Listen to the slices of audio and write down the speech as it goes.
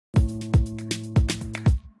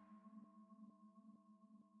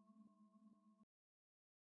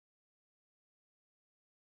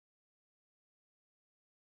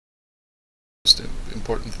most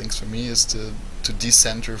important things for me is to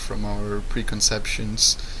decenter from our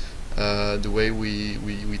preconceptions, the way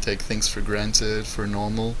we take things for granted, for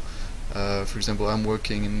normal. For example, I'm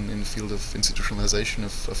working in the field of institutionalization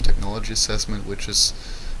of technology assessment, which is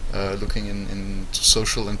looking into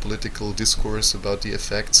social and political discourse about the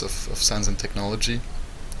effects of science and technology.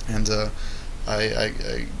 And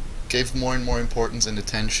I gave more and more importance and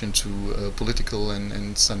attention to political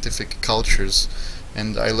and scientific cultures,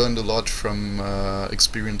 and I learned a lot from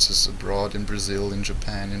experiences abroad in Brazil, in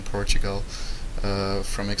Japan, in Portugal,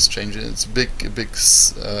 from exchange. It's a big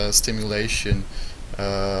stimulation,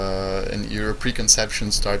 and your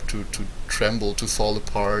preconceptions start to tremble, to fall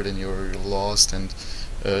apart, and you're lost and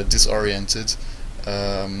disoriented.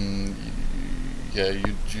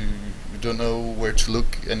 You don't know where to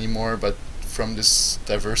look anymore, but from this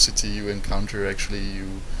diversity you encounter, actually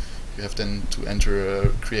you have then to enter a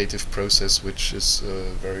creative process, which is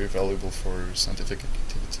very valuable for scientific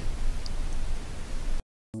activity.